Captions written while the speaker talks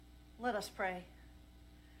us pray.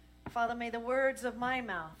 Father, may the words of my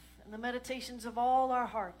mouth and the meditations of all our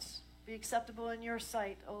hearts be acceptable in your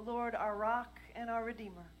sight, O Lord, our rock and our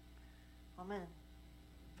redeemer. Amen.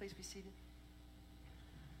 Please be seated.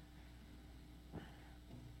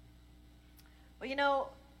 Well, you know,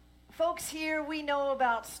 folks here, we know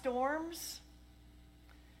about storms.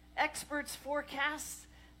 Experts forecast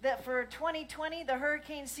that for 2020, the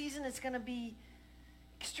hurricane season is going to be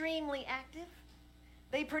extremely active.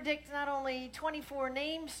 They predict not only 24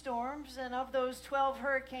 named storms, and of those 12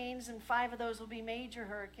 hurricanes, and 5 of those will be major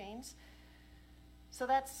hurricanes. So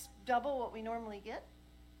that's double what we normally get.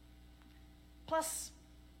 Plus,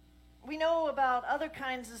 we know about other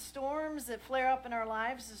kinds of storms that flare up in our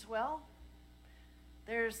lives as well.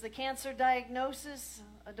 There's the cancer diagnosis,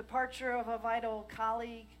 a departure of a vital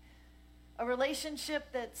colleague, a relationship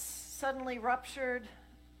that's suddenly ruptured,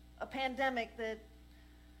 a pandemic that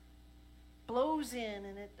blows in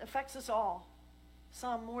and it affects us all,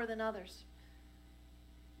 some more than others.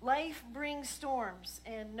 Life brings storms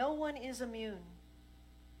and no one is immune.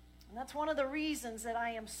 And that's one of the reasons that I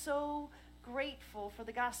am so grateful for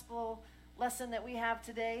the gospel lesson that we have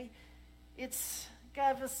today. It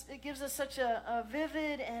gives us such a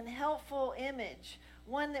vivid and helpful image,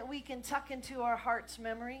 one that we can tuck into our heart's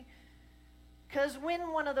memory. Because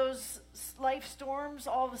when one of those life storms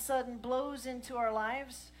all of a sudden blows into our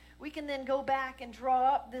lives, we can then go back and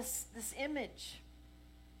draw up this image.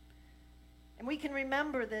 And we can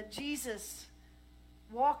remember that Jesus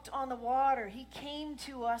walked on the water. He came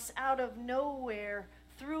to us out of nowhere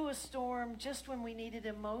through a storm just when we needed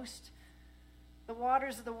him most. The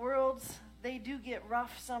waters of the world, they do get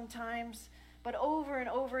rough sometimes. But over and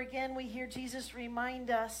over again, we hear Jesus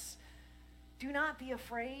remind us, do not be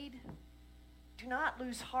afraid. Do not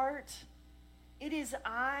lose heart. It is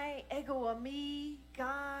I, ego eimi,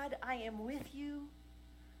 God, I am with you.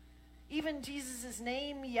 Even Jesus'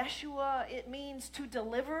 name, Yeshua, it means to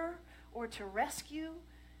deliver or to rescue.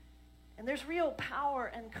 And there's real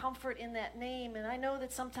power and comfort in that name. And I know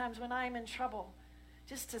that sometimes when I'm in trouble,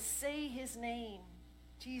 just to say his name,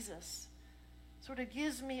 Jesus, sort of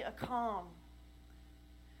gives me a calm.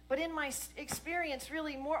 But in my experience,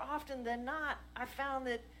 really more often than not, I found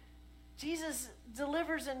that Jesus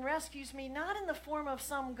delivers and rescues me not in the form of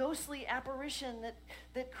some ghostly apparition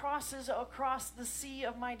that crosses across the sea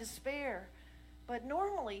of my despair, but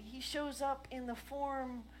normally he shows up in the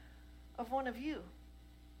form of one of you.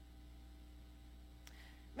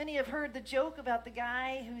 Many have heard the joke about the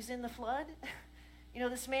guy who's in the flood. You know,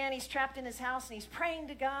 this man, he's trapped in his house and he's praying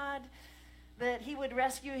to God that he would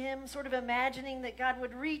rescue him, sort of imagining that God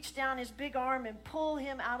would reach down his big arm and pull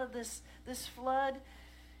him out of this flood.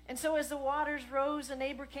 And so as the waters rose, a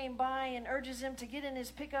neighbor came by and urges him to get in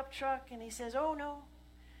his pickup truck. And he says, oh no,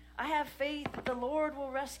 I have faith that the Lord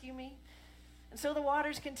will rescue me. And so the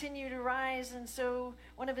waters continue to rise. And so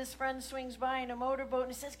one of his friends swings by in a motorboat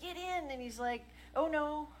and he says, get in. And he's like, oh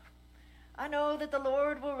no, I know that the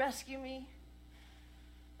Lord will rescue me.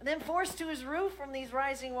 And then forced to his roof from these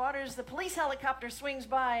rising waters, the police helicopter swings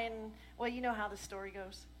by. And, well, you know how the story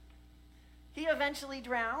goes. He eventually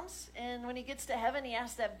drowns, and when he gets to heaven, he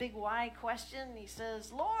asks that big why question. He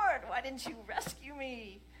says, Lord, why didn't you rescue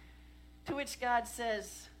me? To which God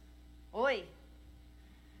says, Oi,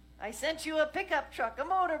 I sent you a pickup truck, a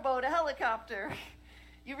motorboat, a helicopter.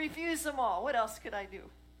 You refused them all. What else could I do?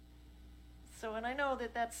 So, and I know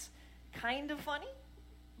that that's kind of funny,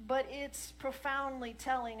 but it's profoundly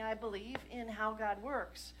telling, I believe, in how God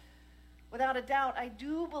works. Without a doubt, I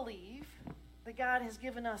do believe that God has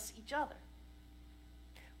given us each other.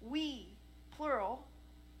 We, plural,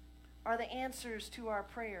 are the answers to our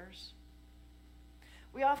prayers.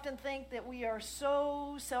 We often think that we are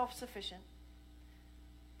so self-sufficient,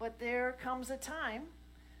 but there comes a time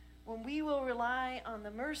when we will rely on the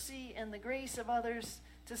mercy and the grace of others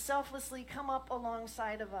to selflessly come up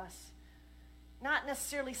alongside of us, not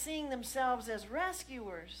necessarily seeing themselves as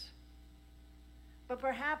rescuers, but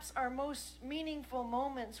perhaps our most meaningful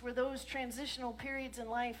moments were those transitional periods in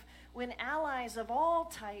life when allies of all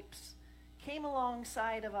types came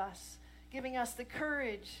alongside of us, giving us the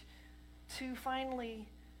courage to finally,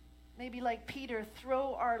 maybe like Peter,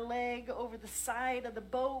 throw our leg over the side of the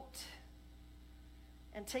boat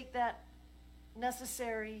and take that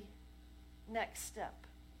necessary next step.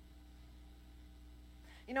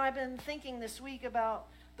 You know, I've been thinking this week about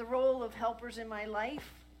the role of helpers in my life.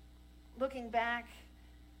 Looking back,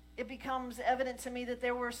 it becomes evident to me that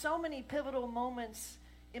there were so many pivotal moments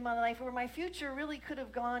in my life where my future really could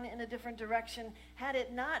have gone in a different direction had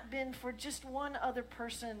it not been for just one other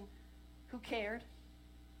person who cared,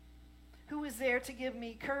 who was there to give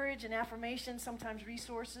me courage and affirmation, sometimes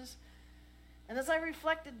resources. And as I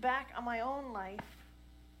reflected back on my own life,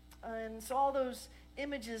 and so all those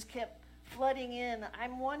images kept flooding in,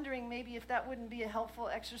 I'm wondering maybe if that wouldn't be a helpful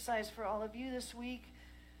exercise for all of you this week.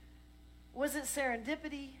 Was it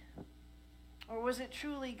serendipity? Or was it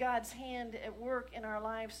truly God's hand at work in our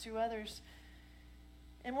lives through others?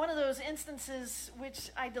 And one of those instances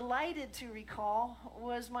which I delighted to recall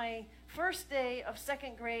was my first day of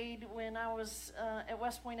second grade when I was at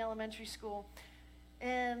West Point Elementary School.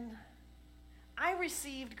 And I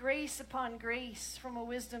received grace upon grace from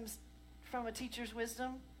a teacher's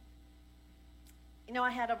wisdom. You know, I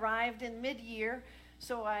had arrived in mid-year,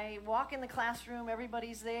 so I walk in the classroom,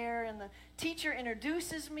 everybody's there, and the teacher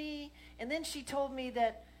introduces me, and then she told me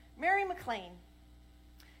that, Mary McLean,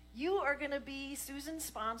 you are going to be Susan's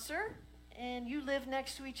sponsor, and you live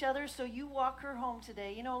next to each other, so you walk her home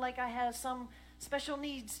today. You know, like I have some special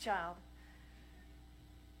needs child.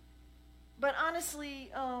 But honestly,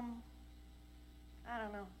 I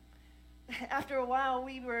don't know. After a while,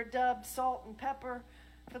 we were dubbed Salt and Pepper.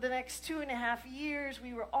 For the next 2.5 years,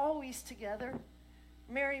 we were always together.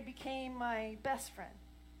 Mary became my best friend.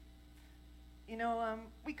 You know,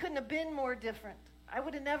 we couldn't have been more different. I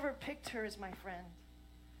would have never picked her as my friend.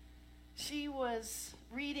 She was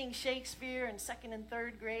reading Shakespeare in 2nd and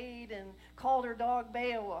 3rd grade and called her dog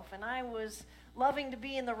Beowulf, and I was loving to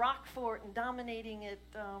be in the rock fort and dominating at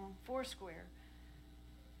Foursquare.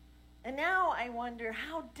 And now I wonder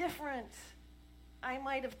how different I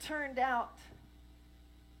might have turned out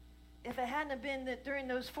if it hadn't have been that during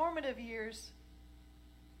those formative years,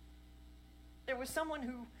 there was someone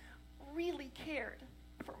who really cared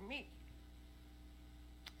for me.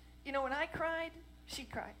 You know, when I cried, she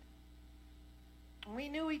cried. We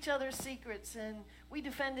knew each other's secrets, and we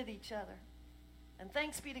defended each other. And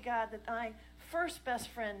thanks be to God that my first best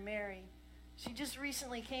friend, Mary, she just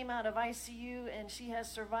recently came out of ICU, and she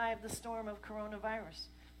has survived the storm of coronavirus.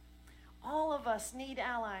 All of us need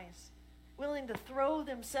allies willing to throw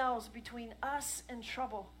themselves between us and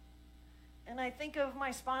trouble. And I think of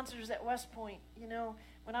my sponsors at West Point. You know,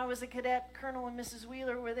 when I was a cadet, Colonel and Mrs.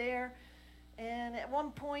 Wheeler were there. And at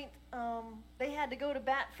one point, they had to go to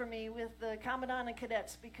bat for me with the commandant and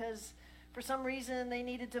cadets because for some reason they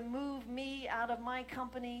needed to move me out of my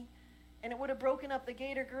company. And it would have broken up the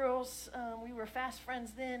Gator girls. We were fast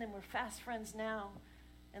friends then and we're fast friends now.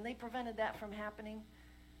 And they prevented that from happening.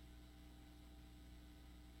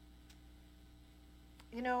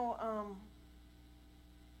 You know,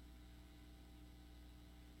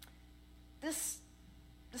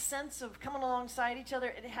 the sense of coming alongside each other,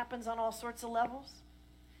 it happens on all sorts of levels.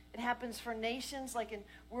 It happens for nations, like in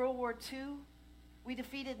World War II. We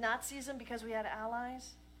defeated Nazism because we had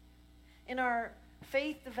allies. In our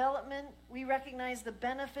faith development, we recognize the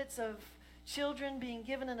benefits of children being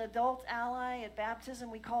given an adult ally at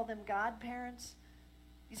baptism. We call them godparents.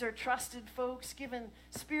 These are trusted folks given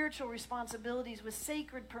spiritual responsibilities with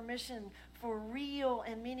sacred permission for real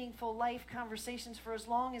and meaningful life conversations for as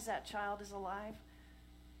long as that child is alive.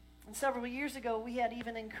 And several years ago, we had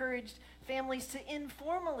even encouraged families to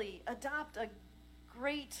informally adopt a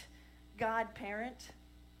great godparent.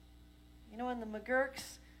 You know, in the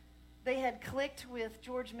McGurks, they had clicked with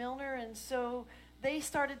George Milner, and so they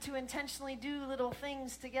started to intentionally do little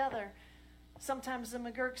things together. Sometimes the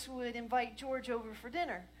McGurks would invite George over for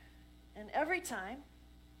dinner, and every time,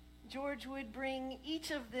 George would bring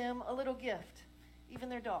each of them a little gift, even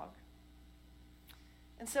their dog.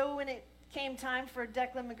 And so when it came time for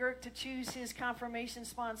Declan McGurk to choose his confirmation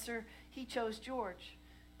sponsor, he chose George,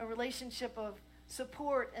 a relationship of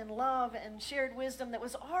support and love and shared wisdom that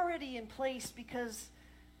was already in place because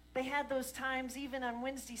they had those times even on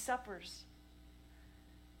Wednesday suppers.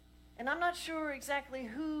 And I'm not sure exactly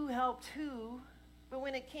who helped who, but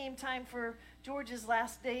when it came time for George's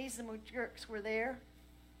last days, the McGurks were there.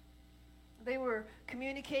 They were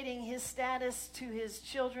communicating his status to his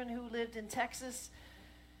children who lived in Texas.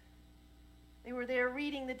 They were there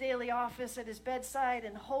reading the daily office at his bedside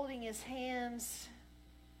and holding his hands.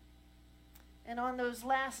 And on those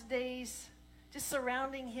last days, just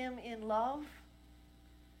surrounding him in love,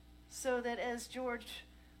 so that as George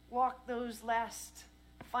walked those last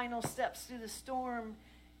final steps through the storm,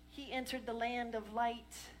 he entered the land of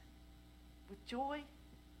light with joy,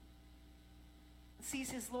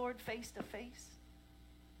 sees his Lord face to face.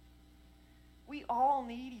 We all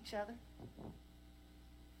need each other.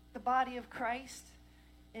 The body of Christ,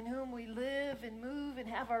 in whom we live and move and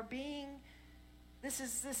have our being. This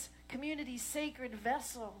is this community's sacred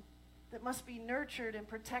vessel that must be nurtured and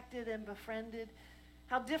protected and befriended.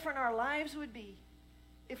 How different our lives would be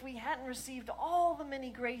if we hadn't received all the many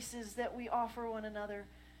graces that we offer one another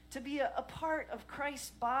to be a part of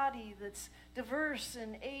Christ's body that's diverse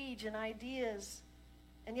in age and ideas,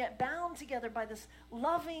 and yet bound together by this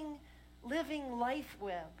loving, living life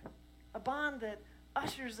web, a bond that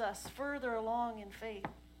ushers us further along in faith.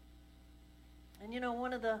 And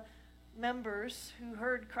one of the members who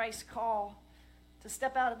heard Christ's call to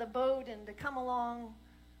step out of the boat and to come along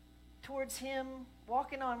towards him,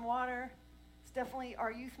 walking on water, is definitely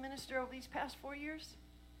our youth minister over these past 4 years,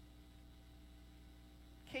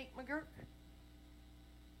 Kate McGurk.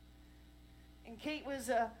 And Kate was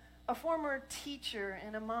a former teacher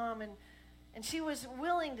and a mom, and she was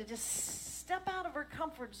willing to just step out of her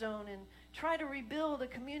comfort zone and try to rebuild a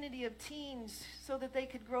community of teens so that they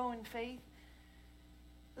could grow in faith.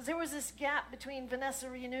 There was this gap between Vanessa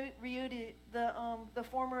Riudi, the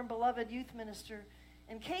former and beloved youth minister,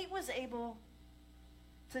 and Kate was able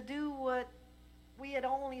to do what we had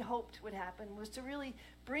only hoped would happen, was to really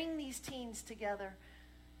bring these teens together.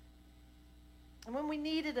 And when we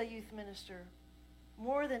needed a youth minister,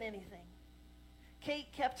 more than anything,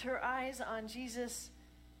 Kate kept her eyes on Jesus.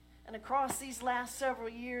 And across these last several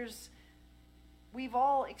years, we've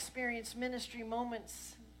all experienced ministry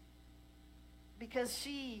moments because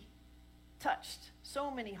she touched so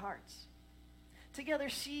many hearts. Together,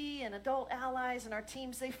 she and adult allies and our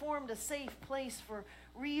teams, they formed a safe place for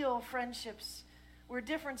real friendships where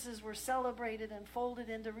differences were celebrated and folded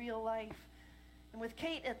into real life. And with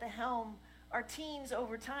Kate at the helm, our teens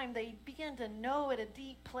over time, they began to know at a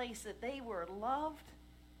deep place that they were loved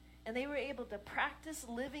and they were able to practice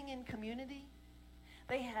living in community.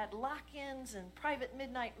 They had lock-ins and private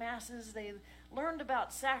midnight masses. They learned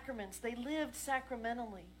about sacraments. They lived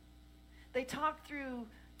sacramentally. They talked through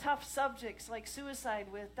tough subjects like suicide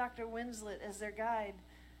with Dr. Winslet as their guide.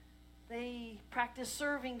 They practiced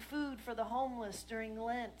serving food for the homeless during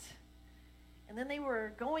Lent. And then they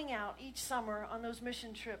were going out each summer on those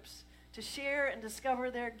mission trips to share and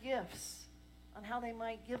discover their gifts on how they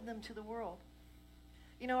might give them to the world.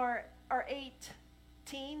 Our 8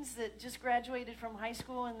 teens that just graduated from high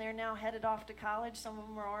school and they're now headed off to college, some of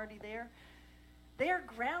them are already there, they're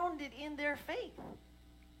grounded in their faith.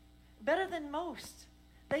 Better than most.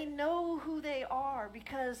 They know who they are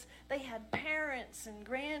because they had parents and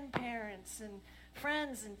grandparents and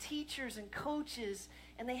friends and teachers and coaches,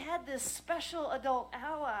 and they had this special adult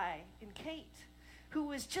ally in Kate who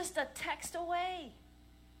was just a text away,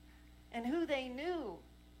 and who they knew.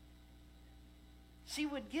 She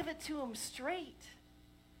would give it to them straight,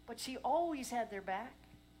 but she always had their back.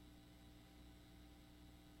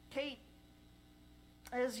 Kate,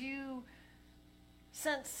 as you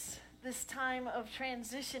sense this time of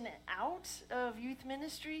transition out of youth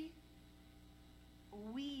ministry,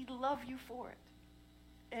 we love you for it.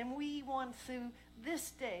 And we want to,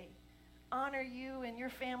 this day, honor you and your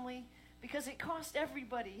family because it cost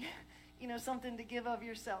everybody, something to give of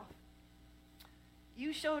yourself.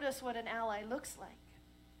 You showed us what an ally looks like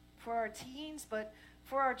for our teens, but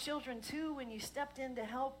for our children too, when you stepped in to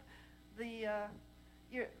help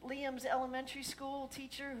Liam's elementary school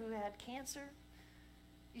teacher who had cancer.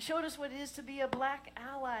 You showed us what it is to be a black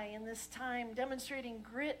ally in this time, demonstrating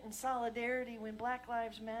grit and solidarity when Black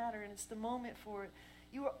Lives Matter, and it's the moment for it.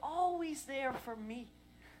 You were always there for me,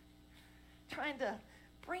 trying to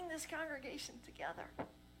bring this congregation together.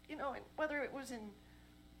 And whether it was in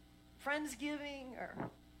Friendsgiving or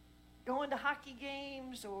going to hockey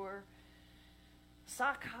games or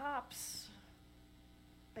sock hops,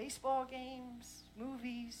 baseball games,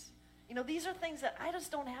 movies. These are things that I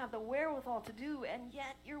just don't have the wherewithal to do, and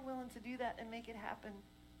yet you're willing to do that and make it happen.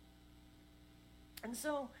 And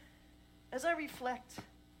so, as I reflect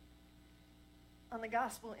on the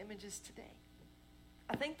gospel images today,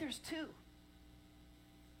 I think there's 2.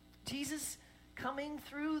 Jesus coming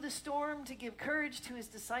through the storm to give courage to his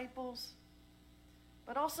disciples,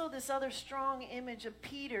 but also this other strong image of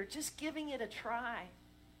Peter just giving it a try,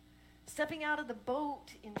 stepping out of the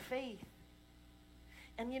boat in faith.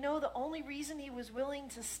 And the only reason he was willing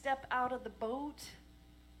to step out of the boat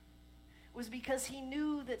was because he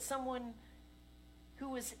knew that someone who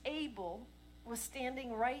was able was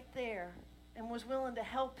standing right there and was willing to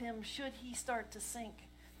help him should he start to sink.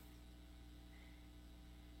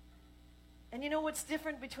 And what's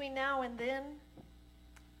different between now and then?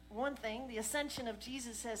 One thing, the ascension of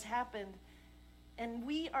Jesus has happened, and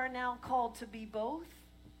we are now called to be both.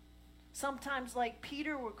 Sometimes, like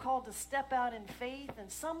Peter, we're called to step out in faith,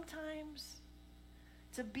 and sometimes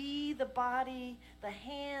to be the body, the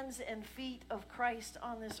hands and feet of Christ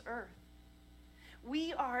on this earth.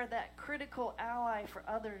 We are that critical ally for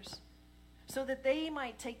others so that they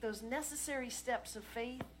might take those necessary steps of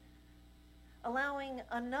faith, allowing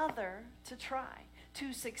another to try,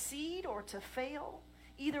 to succeed or to fail.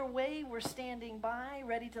 Either way, we're standing by,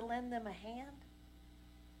 ready to lend them a hand.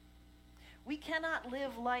 We cannot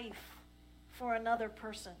live life for another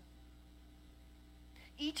person.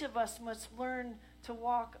 Each of us must learn to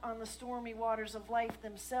walk on the stormy waters of life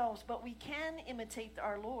themselves, but we can imitate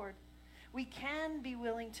our Lord. We can be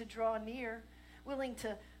willing to draw near, willing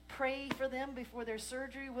to pray for them before their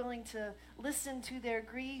surgery, willing to listen to their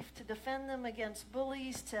grief, to defend them against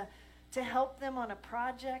bullies, to help them on a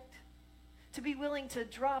project, to be willing to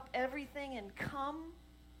drop everything and come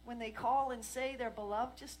when they call and say their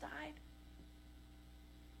beloved just died.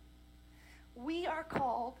 We are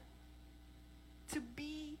called to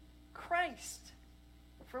be Christ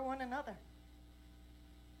for one another.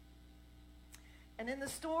 And in the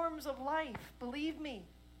storms of life, believe me,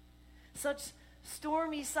 such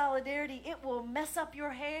stormy solidarity, it will mess up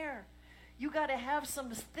your hair. You got to have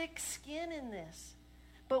some thick skin in this.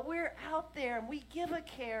 But we're out there and we give a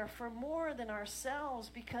care for more than ourselves,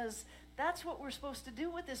 because that's what we're supposed to do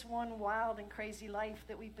with this one wild and crazy life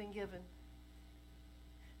that we've been given.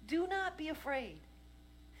 Do not be afraid.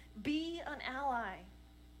 Be an ally.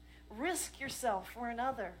 Risk yourself for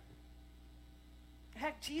another.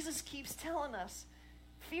 Heck, Jesus keeps telling us,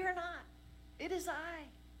 fear not, it is I.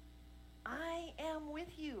 I am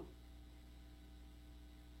with you.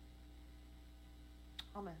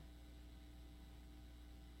 Amen.